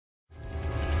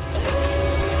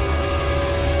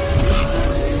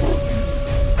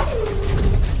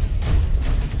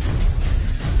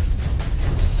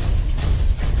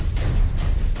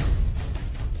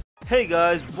Hey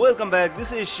guys, welcome back.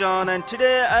 This is Sean and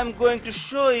today I'm going to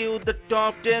show you the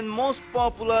top 10 most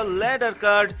popular ladder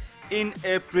card in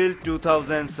April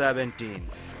 2017.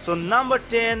 So number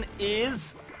 10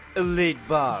 is Elite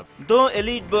Barb. Though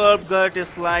Elite Barb got a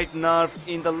slight nerf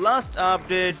in the last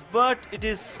update, but it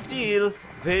is still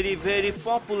very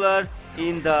popular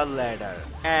in the ladder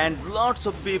and lots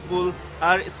of people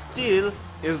are still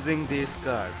using this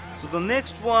card. So the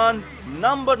next one,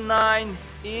 number 9,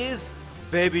 is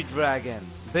Baby Dragon.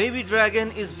 Baby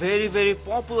Dragon is very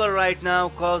popular right now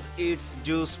cause it's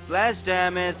do splash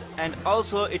damage and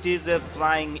also it is a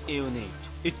flying unit.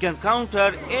 It can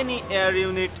counter any air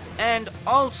unit and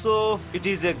also it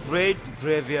is a great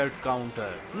graveyard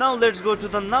counter. Now let's go to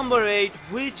the number 8,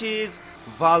 which is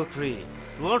Valkyrie.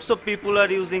 Lots of people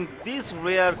are using this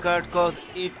rare card cause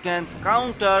it can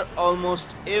counter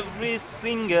almost every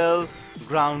single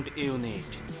ground unit.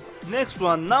 Next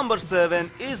one, number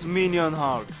 7, is Minion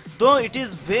Horde. Though it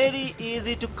is very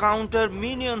easy to counter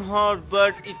Minion Horde,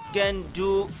 but it can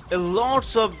do a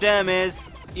lots of damage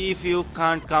if you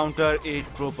can't counter it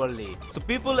properly. So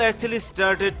people actually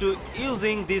started to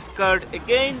using this card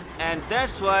again and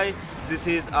that's why this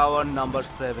is our number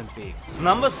 7 pick. So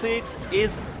number 6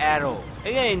 is Arrow.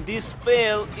 Again, this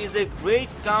spell is a great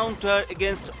counter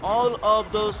against all of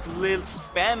those little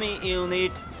spammy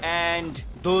unit, and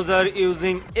those are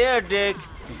using air deck,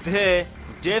 they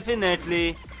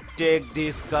definitely take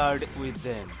this card with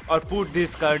them or put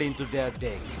this card into their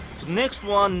deck. So next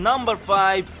one, number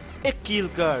 5, a kill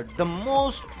card. The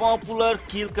most popular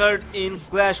kill card in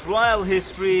Clash Royale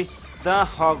history, the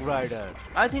Hog Rider.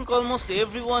 I think almost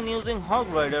everyone using Hog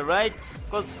Rider, right?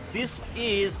 Because this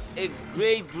is a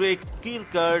great kill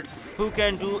card who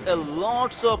can do a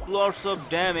lots of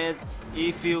damage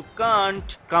if you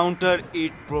can't counter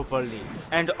it properly.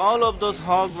 And all of those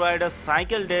Hog Rider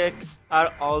cycle deck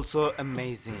are also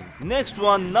amazing. Next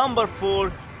one, number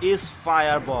 4, is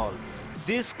Fireball.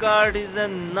 This card is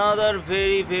another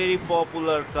very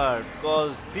popular card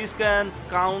cause this can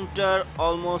counter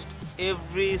almost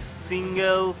every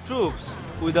single troops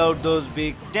without those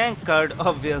big tank card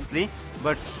obviously,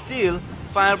 but still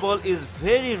Fireball is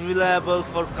very reliable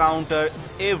for counter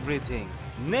everything.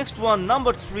 Next one,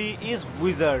 number 3, is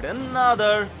Wizard,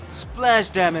 another splash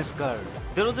damage card.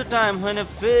 There was a time when a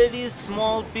very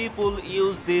small people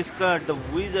used this card, the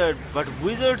Wizard, but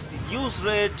Wizard's use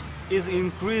rate is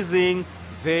increasing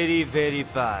very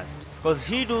fast cause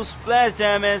he do splash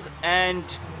damage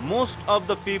and most of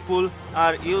the people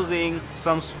are using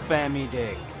some spammy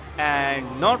deck.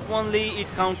 And not only it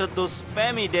countered those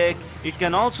spammy deck, it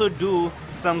can also do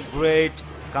some great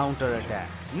counter attack.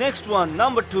 Next one,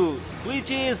 number 2, which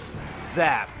is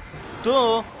Zap.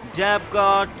 Though Zap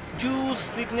got 2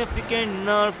 significant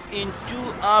nerf in 2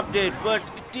 updates, but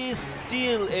it is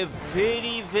still a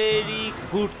very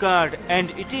good card and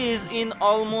it is in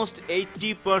almost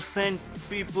 80%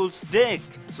 people's deck.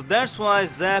 So that's why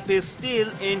Zap is still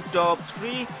in top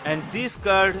 3 and this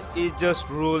card is just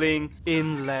ruling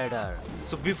in ladder.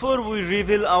 So before we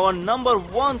reveal our number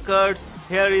 1 card,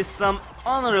 here is some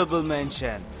honorable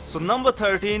mention. So number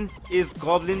 13 is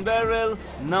Goblin Barrel,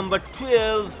 number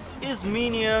 12 is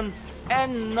Minion,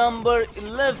 and number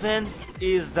 11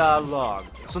 is the Log.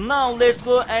 So now let's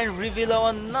go and reveal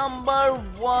our number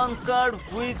 1 card,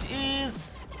 which is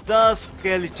the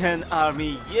Skeleton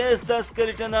Army. Yes, the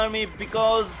Skeleton Army,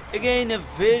 because again a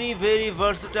very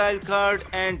versatile card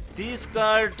and this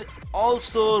card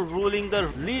also ruling the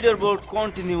leaderboard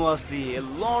continuously.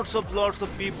 Lots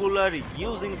of people are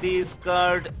using this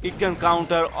card. It can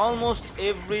counter almost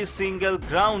every single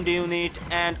ground unit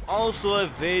and also a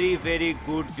very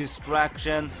good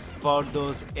distraction for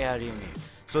those air units.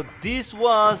 So this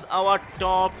was our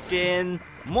top 10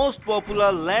 most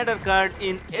popular ladder card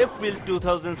in April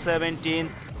 2017.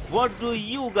 What do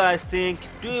you guys think?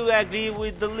 Do you agree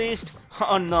with the list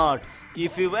or not?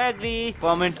 If you agree,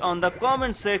 comment on the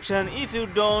comment section. If you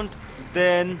don't,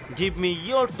 then give me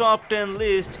your top 10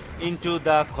 list into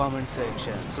the comment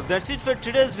section. So that's it for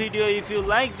today's video. If you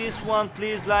like this one,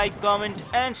 please like, comment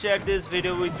and share this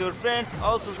video with your friends.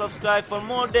 Also subscribe for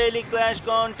more daily Clash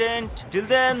content. Till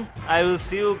then, I will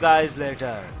see you guys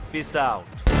later. Peace out.